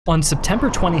On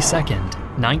September 22,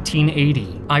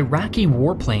 1980, Iraqi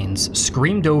warplanes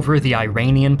screamed over the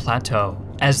Iranian plateau.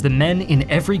 As the men in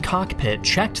every cockpit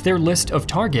checked their list of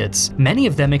targets, many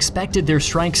of them expected their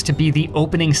strikes to be the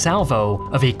opening salvo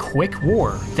of a quick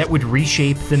war that would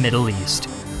reshape the Middle East.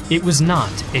 It was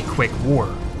not a quick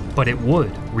war, but it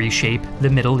would reshape the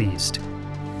Middle East.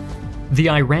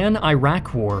 The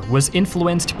Iran-Iraq War was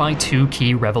influenced by two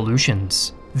key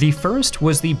revolutions. The first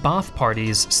was the Ba'ath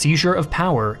Party's seizure of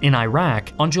power in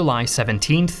Iraq on July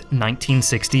 17,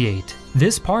 1968.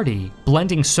 This party,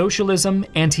 blending socialism,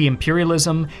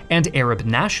 anti-imperialism, and Arab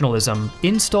nationalism,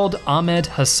 installed Ahmed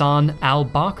Hassan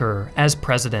al-Bakr as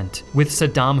president, with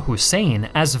Saddam Hussein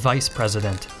as vice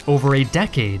president. Over a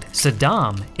decade,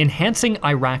 Saddam, enhancing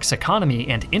Iraq's economy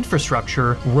and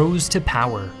infrastructure, rose to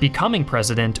power, becoming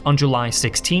president on July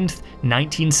 16,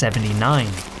 1979.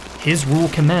 His rule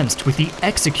commenced with the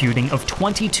executing of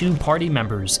 22 party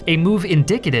members, a move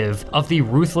indicative of the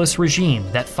ruthless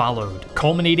regime that followed,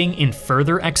 culminating in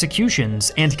further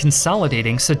executions and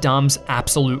consolidating Saddam's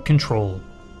absolute control.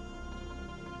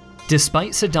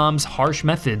 Despite Saddam's harsh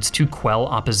methods to quell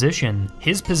opposition,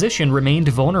 his position remained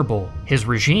vulnerable. His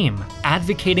regime,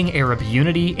 advocating Arab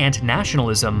unity and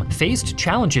nationalism, faced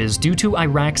challenges due to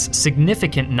Iraq's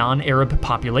significant non-Arab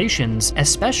populations,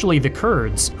 especially the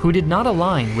Kurds, who did not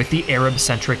align with the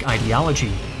Arab-centric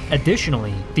ideology.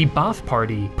 Additionally, the Ba'ath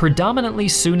Party, predominantly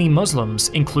Sunni Muslims,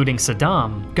 including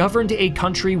Saddam, governed a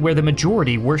country where the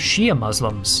majority were Shia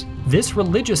Muslims. This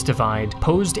religious divide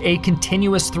posed a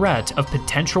continuous threat of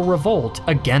potential revolt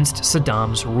against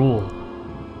Saddam's rule.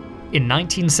 In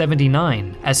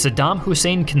 1979, as Saddam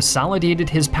Hussein consolidated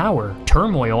his power,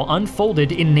 turmoil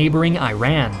unfolded in neighboring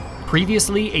Iran.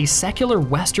 Previously a secular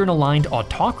Western-aligned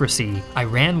autocracy,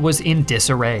 Iran was in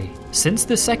disarray. Since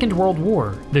the Second World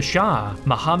War, the Shah,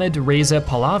 Mohammad Reza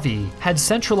Pahlavi, had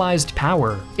centralized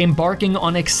power, embarking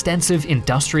on extensive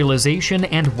industrialization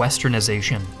and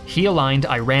westernization. He aligned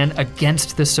Iran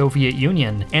against the Soviet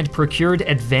Union and procured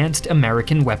advanced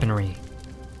American weaponry.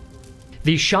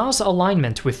 The Shah's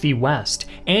alignment with the West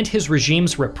and his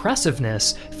regime's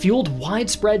repressiveness fueled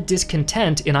widespread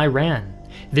discontent in Iran.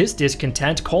 This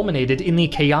discontent culminated in the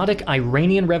chaotic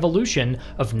Iranian Revolution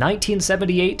of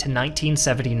 1978 to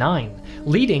 1979,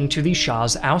 leading to the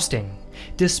Shah's ousting.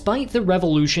 Despite the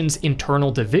revolution's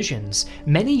internal divisions,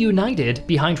 many united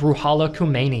behind Ruhollah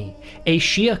Khomeini, a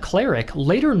Shia cleric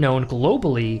later known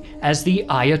globally as the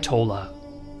Ayatollah.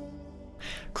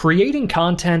 Creating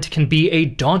content can be a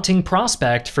daunting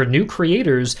prospect for new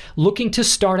creators looking to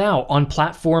start out on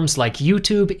platforms like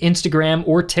YouTube, Instagram,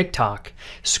 or TikTok.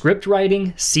 Script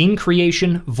writing, scene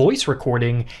creation, voice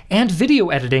recording, and video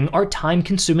editing are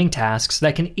time-consuming tasks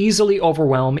that can easily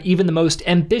overwhelm even the most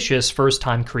ambitious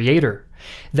first-time creator.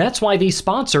 That's why the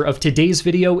sponsor of today's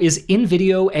video is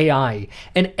InVideo AI,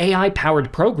 an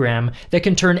AI-powered program that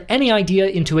can turn any idea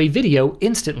into a video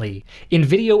instantly.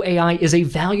 InVideo AI is a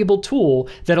valuable tool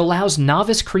that allows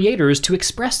novice creators to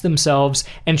express themselves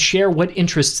and share what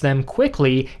interests them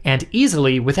quickly and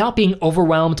easily without being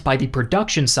overwhelmed by the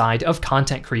production side of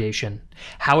content creation.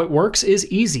 How it works is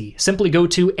easy. Simply go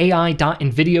to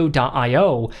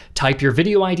ai.invideo.io, type your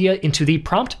video idea into the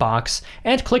prompt box,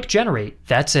 and click Generate.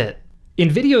 That's it.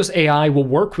 InVideo's AI will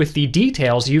work with the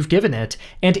details you've given it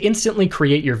and instantly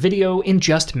create your video in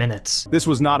just minutes. This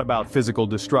was not about physical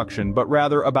destruction, but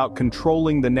rather about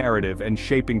controlling the narrative and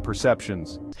shaping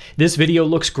perceptions. This video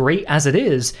looks great as it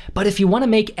is, but if you want to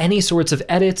make any sorts of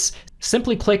edits,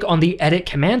 simply click on the Edit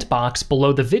command box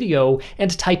below the video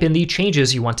and type in the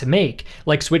changes you want to make,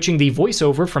 like switching the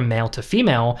voiceover from male to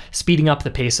female, speeding up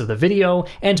the pace of the video,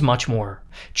 and much more.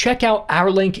 Check out our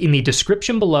link in the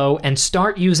description below and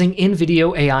start using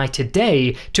InVideo AI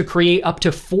today to create up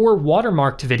to 4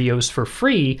 watermarked videos for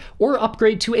free, or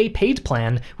upgrade to a paid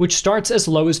plan, which starts as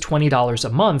low as $20 a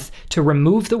month to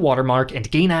remove the watermark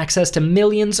and gain access to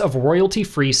millions of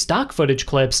royalty-free stock footage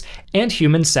clips and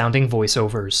human-sounding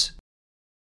voiceovers.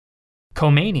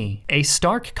 Khomeini, a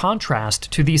stark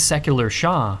contrast to the secular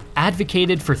Shah,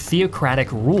 advocated for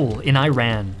theocratic rule in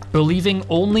Iran, believing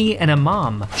only an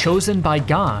imam chosen by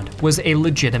God was a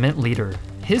legitimate leader.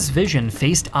 His vision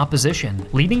faced opposition,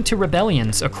 leading to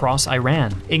rebellions across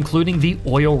Iran, including the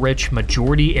oil-rich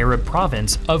majority Arab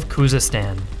province of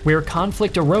Khuzestan, where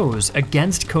conflict arose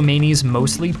against Khomeini's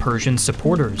mostly Persian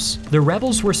supporters. The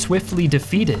rebels were swiftly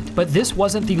defeated, but this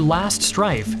wasn't the last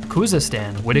strife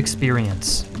Khuzestan would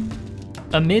experience.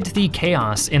 Amid the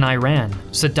chaos in Iran,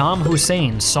 Saddam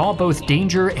Hussein saw both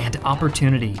danger and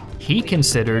opportunity. He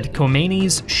considered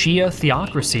Khomeini's Shia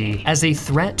theocracy as a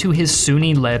threat to his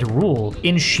Sunni-led rule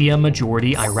in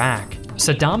Shia-majority Iraq.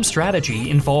 Saddam's strategy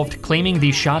involved claiming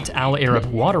the Shatt al-Arab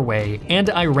waterway and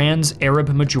Iran's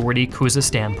Arab-majority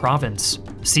Khuzestan province.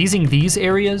 Seizing these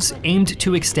areas aimed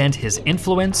to extend his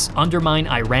influence, undermine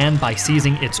Iran by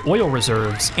seizing its oil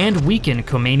reserves, and weaken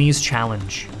Khomeini's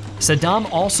challenge.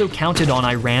 Saddam also counted on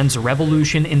Iran's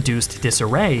revolution-induced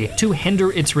disarray to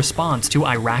hinder its response to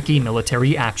Iraqi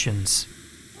military actions.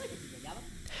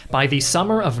 By the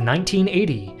summer of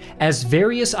 1980, as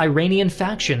various Iranian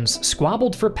factions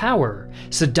squabbled for power,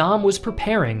 Saddam was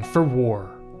preparing for war.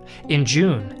 In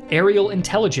June, aerial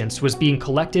intelligence was being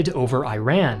collected over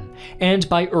Iran, and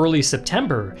by early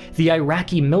September, the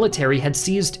Iraqi military had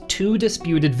seized 2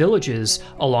 disputed villages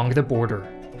along the border.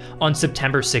 On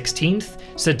September 16th,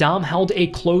 Saddam held a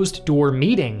closed-door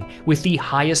meeting with the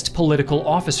highest political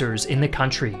officers in the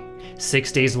country.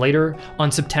 6 days later,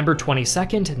 on September 22,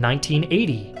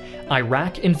 1980,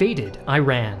 Iraq invaded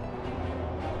Iran.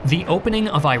 The opening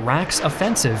of Iraq's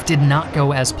offensive did not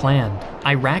go as planned.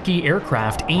 Iraqi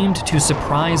aircraft aimed to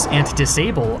surprise and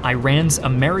disable Iran's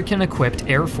American-equipped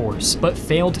Air Force, but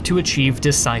failed to achieve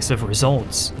decisive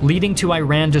results, leading to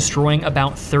Iran destroying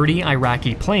about 30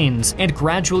 Iraqi planes and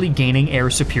gradually gaining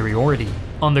air superiority.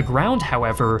 On the ground,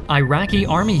 however, Iraqi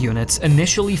army units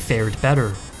initially fared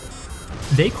better.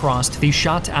 They crossed the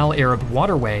Shatt al-Arab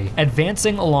waterway,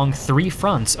 advancing along 3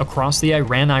 fronts across the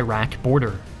Iran-Iraq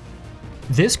border.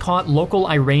 This caught local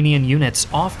Iranian units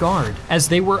off guard, as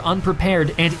they were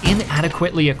unprepared and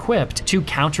inadequately equipped to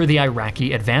counter the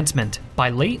Iraqi advancement. By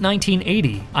late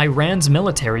 1980, Iran's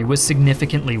military was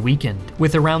significantly weakened,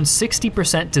 with around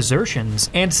 60% desertions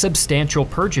and substantial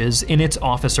purges in its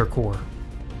officer corps.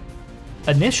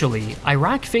 Initially,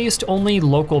 Iraq faced only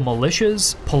local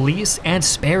militias, police, and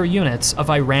spare units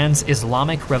of Iran's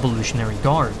Islamic Revolutionary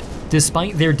Guard.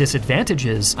 Despite their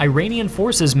disadvantages, Iranian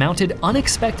forces mounted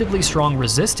unexpectedly strong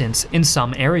resistance in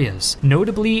some areas,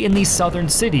 notably in the southern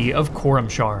city of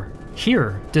Armchair.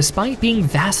 Here, despite being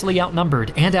vastly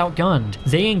outnumbered and outgunned,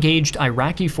 they engaged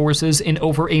Iraqi forces in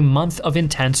over a month of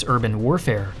intense urban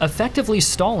warfare, effectively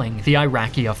stalling the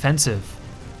Iraqi offensive.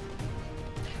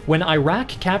 When Iraq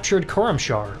captured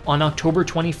Armchair on October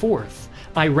 24th,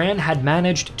 Iran had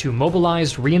managed to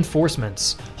mobilize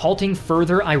reinforcements, halting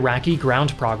further Iraqi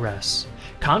ground progress.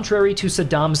 Contrary to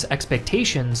Saddam's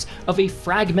expectations of a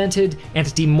fragmented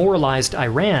and demoralized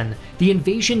Iran, the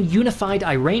invasion unified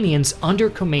Iranians under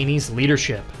Khomeini's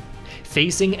leadership.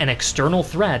 Facing an external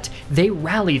threat, they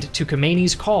rallied to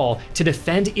Khomeini's call to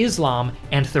defend Islam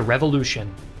and the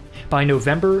revolution. By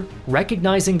November,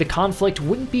 recognizing the conflict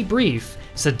wouldn't be brief,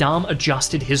 Saddam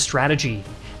adjusted his strategy.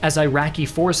 As Iraqi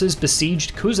forces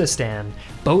besieged Khuzestan,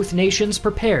 both nations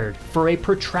prepared for a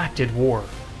protracted war.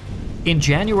 In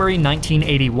January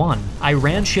 1981,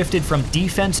 Iran shifted from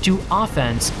defense to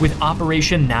offense with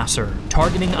Operation Nasser,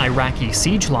 targeting Iraqi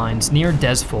siege lines near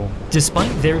Dezful.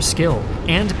 Despite their skill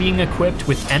and being equipped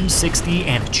with M60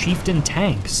 and Chieftain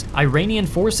tanks, Iranian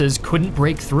forces couldn't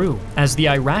break through, as the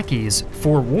Iraqis,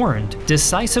 forewarned,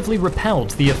 decisively repelled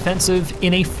the offensive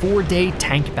in a 4-day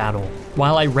tank battle.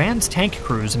 While Iran's tank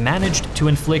crews managed to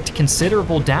inflict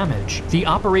considerable damage, the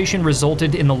operation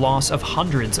resulted in the loss of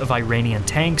hundreds of Iranian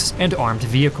tanks and armed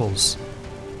vehicles.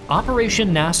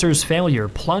 Operation Nasser's failure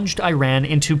plunged Iran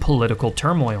into political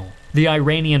turmoil. The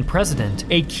Iranian president,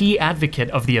 a key advocate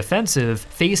of the offensive,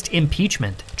 faced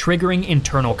impeachment, triggering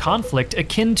internal conflict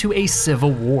akin to a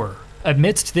civil war.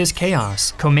 Amidst this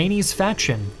chaos, Khomeini's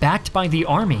faction, backed by the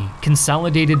army,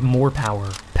 consolidated more power,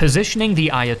 positioning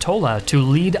the Ayatollah to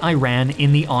lead Iran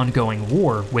in the ongoing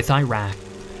war with Iraq.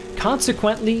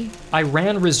 Consequently,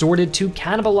 Iran resorted to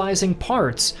cannibalizing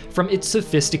parts from its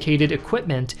sophisticated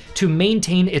equipment to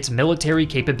maintain its military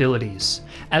capabilities.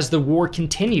 As the war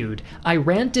continued,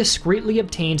 Iran discreetly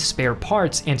obtained spare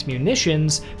parts and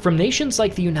munitions from nations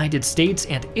like the United States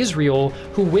and Israel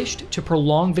who wished to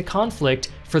prolong the conflict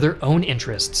for their own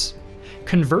interests.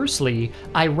 Conversely,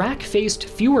 Iraq faced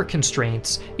fewer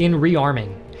constraints in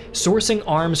rearming, sourcing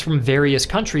arms from various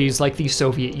countries like the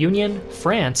Soviet Union,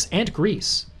 France, and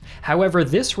Greece. However,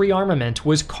 this rearmament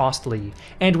was costly,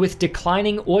 and with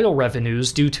declining oil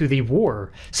revenues due to the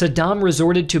war, Saddam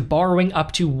resorted to borrowing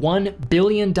up to $1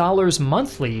 billion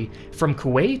monthly from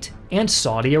Kuwait and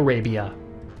Saudi Arabia.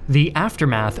 The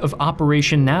aftermath of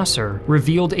Operation Nasser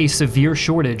revealed a severe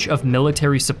shortage of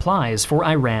military supplies for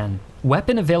Iran.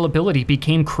 Weapon availability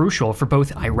became crucial for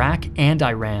both Iraq and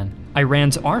Iran.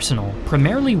 Iran's arsenal,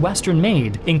 primarily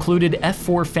Western-made, included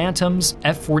F-4 Phantoms,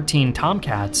 F-14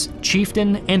 Tomcats,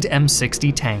 Chieftain, and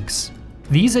M60 tanks.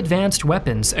 These advanced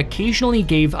weapons occasionally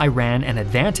gave Iran an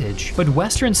advantage, but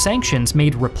Western sanctions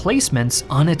made replacements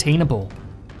unattainable.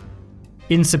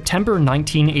 In September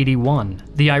 1981,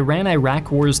 the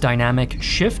Iran-Iraq War's dynamic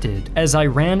shifted as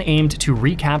Iran aimed to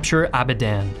recapture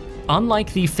Abadan.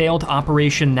 Unlike the failed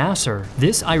Operation Nasser,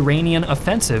 this Iranian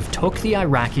offensive took the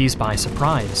Iraqis by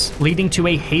surprise, leading to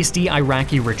a hasty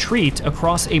Iraqi retreat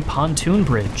across a pontoon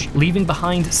bridge, leaving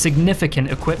behind significant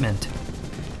equipment.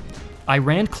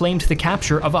 Iran claimed the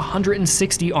capture of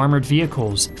 160 armored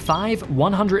vehicles, 5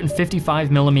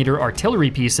 155mm artillery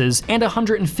pieces, and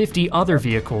 150 other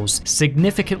vehicles,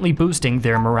 significantly boosting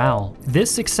their morale.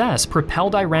 This success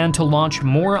propelled Iran to launch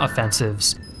more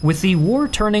offensives. With the war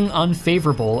turning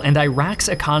unfavorable and Iraq's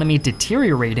economy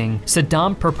deteriorating,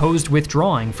 Saddam proposed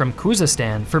withdrawing from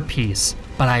Khuzestan for peace,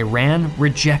 but Iran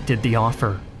rejected the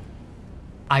offer.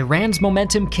 Iran's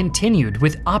momentum continued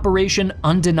with Operation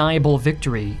Undeniable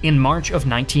Victory in March of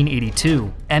 1982.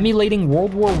 Emulating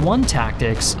World War I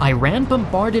tactics, Iran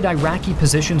bombarded Iraqi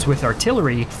positions with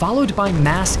artillery, followed by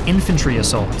mass infantry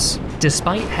assaults.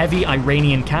 Despite heavy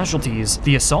Iranian casualties,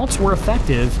 the assaults were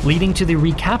effective, leading to the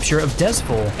recapture of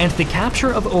Dezful and the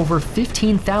capture of over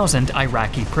 15,000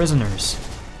 Iraqi prisoners.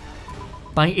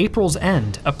 By April's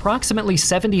end, approximately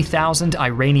 70,000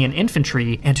 Iranian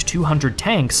infantry and 200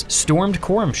 tanks stormed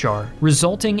Khorramshahr,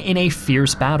 resulting in a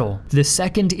fierce battle, the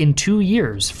second in 2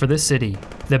 years for the city.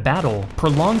 The battle,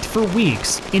 prolonged for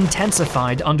weeks,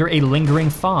 intensified under a lingering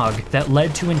fog that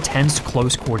led to intense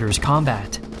close-quarters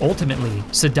combat. Ultimately,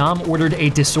 Saddam ordered a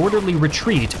disorderly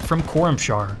retreat from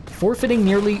Khorramshahr, forfeiting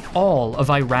nearly all of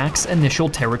Iraq's initial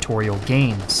territorial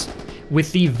gains.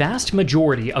 With the vast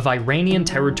majority of Iranian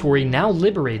territory now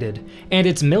liberated and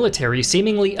its military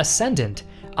seemingly ascendant,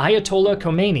 Ayatollah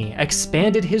Khomeini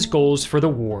expanded his goals for the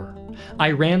war.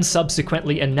 Iran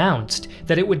subsequently announced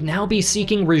that it would now be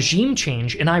seeking regime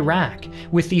change in Iraq,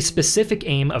 with the specific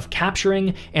aim of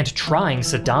capturing and trying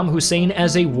Saddam Hussein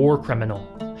as a war criminal.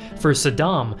 For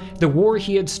Saddam, the war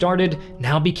he had started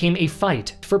now became a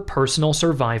fight for personal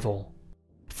survival.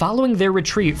 Following their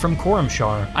retreat from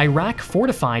Khorramshahr, Iraq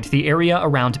fortified the area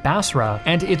around Basra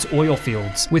and its oil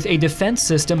fields with a defense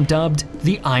system dubbed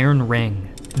the Iron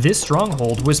Ring. This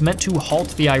stronghold was meant to halt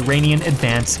the Iranian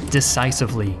advance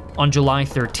decisively. On July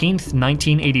 13,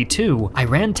 1982,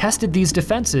 Iran tested these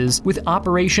defenses with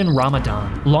Operation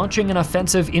Ramadan, launching an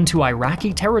offensive into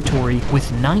Iraqi territory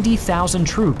with 90,000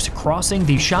 troops crossing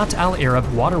the Shatt al-Arab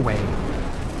waterway.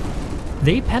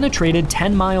 They penetrated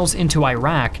 10 miles into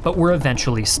Iraq, but were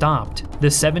eventually stopped. The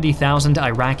 70,000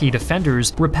 Iraqi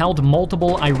defenders repelled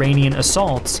multiple Iranian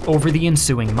assaults over the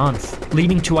ensuing month,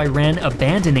 leading to Iran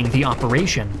abandoning the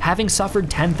operation, having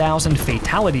suffered 10,000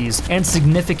 fatalities and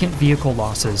significant vehicle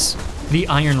losses. The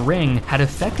Iron Ring had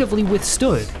effectively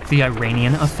withstood the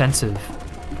Iranian offensive.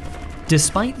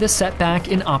 Despite the setback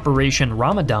in Operation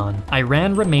Ramadan,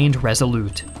 Iran remained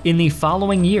resolute. In the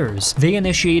following years, they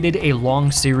initiated a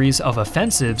long series of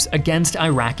offensives against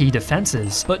Iraqi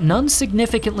defenses, but none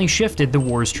significantly shifted the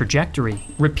war's trajectory.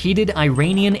 Repeated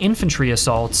Iranian infantry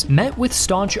assaults met with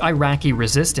staunch Iraqi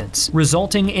resistance,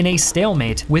 resulting in a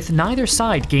stalemate with neither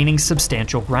side gaining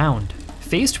substantial ground.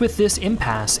 Faced with this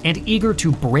impasse and eager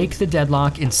to break the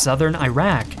deadlock in southern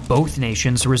Iraq, both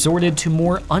nations resorted to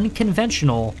more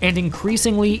unconventional and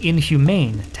increasingly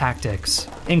inhumane tactics,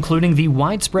 including the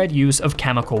widespread use of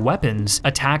chemical weapons,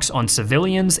 attacks on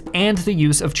civilians, and the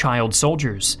use of child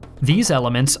soldiers. These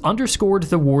elements underscored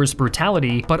the war's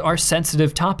brutality, but are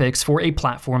sensitive topics for a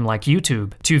platform like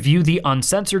YouTube. To view the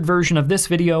uncensored version of this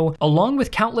video, along with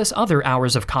countless other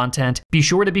hours of content, be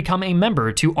sure to become a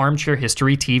member to Armchair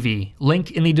History TV,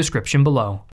 link in the description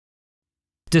below.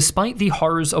 Despite the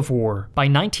horrors of war, by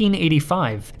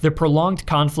 1985, the prolonged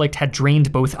conflict had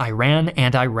drained both Iran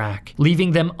and Iraq,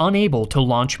 leaving them unable to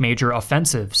launch major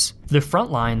offensives. The front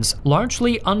lines,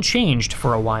 largely unchanged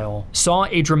for a while, saw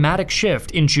a dramatic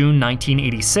shift in June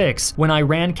 1986 when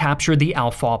Iran captured the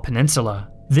Al-Faw Peninsula.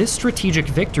 This strategic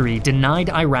victory denied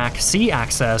Iraq sea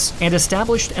access and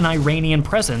established an Iranian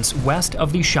presence west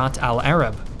of the Shatt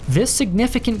al-Arab. This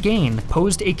significant gain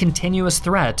posed a continuous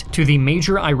threat to the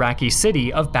major Iraqi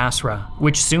city of Basra,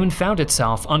 which soon found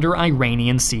itself under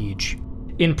Iranian siege.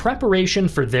 In preparation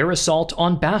for their assault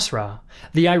on Basra,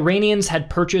 the Iranians had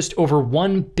purchased over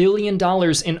 $1 billion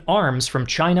in arms from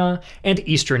China and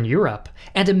Eastern Europe,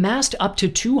 and amassed up to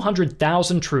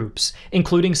 200,000 troops,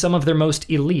 including some of their most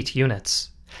elite units.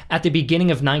 At the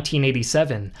beginning of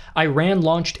 1987, Iran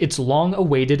launched its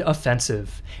long-awaited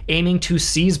offensive, aiming to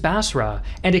seize Basra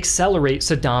and accelerate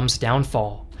Saddam's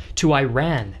downfall. To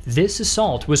Iran, this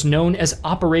assault was known as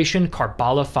Operation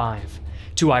Karbala 5.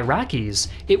 To Iraqis,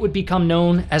 it would become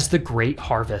known as the Great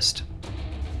Harvest.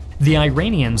 The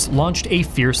Iranians launched a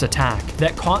fierce attack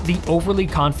that caught the overly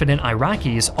confident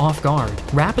Iraqis off guard,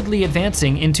 rapidly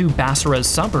advancing into Basra's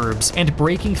suburbs and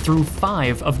breaking through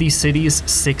 5 of the city's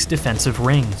 6 defensive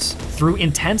rings. Through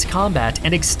intense combat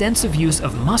and extensive use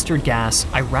of mustard gas,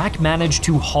 Iraq managed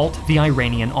to halt the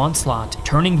Iranian onslaught,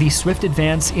 turning the swift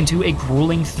advance into a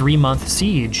grueling 3-month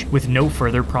siege with no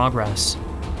further progress.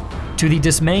 To the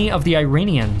dismay of the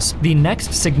Iranians, the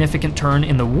next significant turn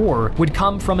in the war would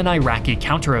come from an Iraqi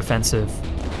counteroffensive.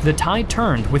 The tide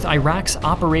turned with Iraq's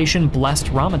Operation Blessed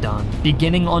Ramadan,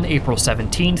 beginning on April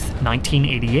 17,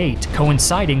 1988,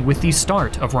 coinciding with the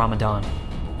start of Ramadan.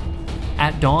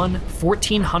 At dawn,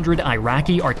 1,400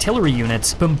 Iraqi artillery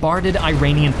units bombarded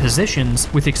Iranian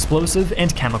positions with explosive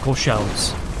and chemical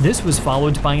shells. This was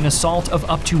followed by an assault of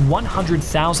up to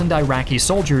 100,000 Iraqi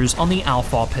soldiers on the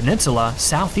Al-Faw Peninsula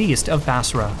southeast of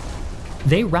Basra.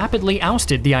 They rapidly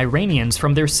ousted the Iranians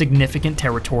from their significant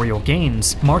territorial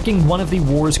gains, marking one of the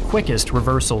war's quickest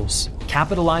reversals.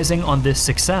 Capitalizing on this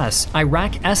success,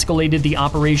 Iraq escalated the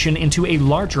operation into a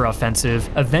larger offensive,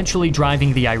 eventually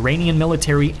driving the Iranian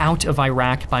military out of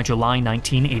Iraq by July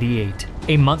 1988.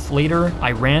 A month later,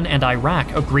 Iran and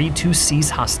Iraq agreed to cease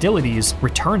hostilities,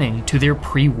 returning to their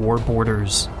pre-war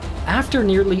borders. After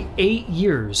nearly 8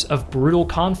 years of brutal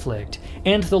conflict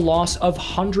and the loss of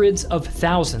hundreds of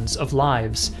thousands of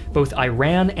lives, both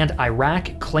Iran and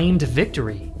Iraq claimed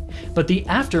victory. But the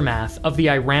aftermath of the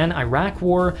Iran-Iraq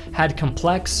War had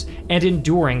complex and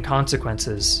enduring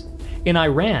consequences. In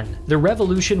Iran, the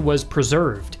revolution was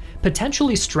preserved,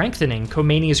 potentially strengthening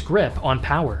Khomeini's grip on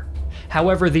power.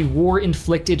 However, the war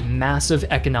inflicted massive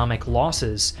economic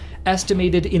losses,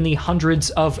 estimated in the hundreds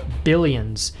of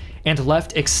billions, and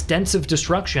left extensive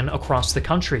destruction across the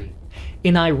country.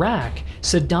 In Iraq,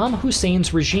 Saddam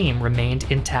Hussein's regime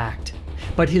remained intact,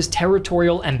 but his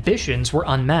territorial ambitions were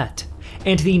unmet,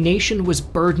 and the nation was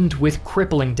burdened with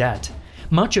crippling debt,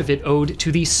 much of it owed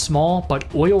to the small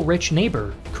but oil-rich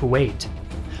neighbor, Kuwait.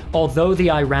 Although the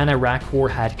Iran-Iraq War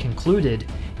had concluded,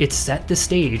 it set the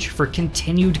stage for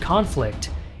continued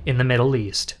conflict in the Middle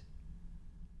East.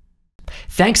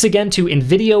 Thanks again to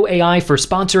NVIDIA AI for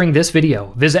sponsoring this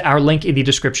video. Visit our link in the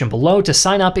description below to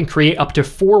sign up and create up to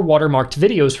 4 watermarked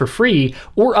videos for free,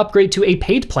 or upgrade to a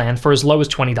paid plan for as low as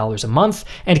 $20 a month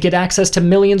and get access to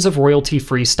millions of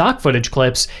royalty-free stock footage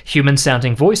clips,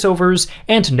 human-sounding voiceovers,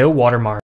 and no watermarks.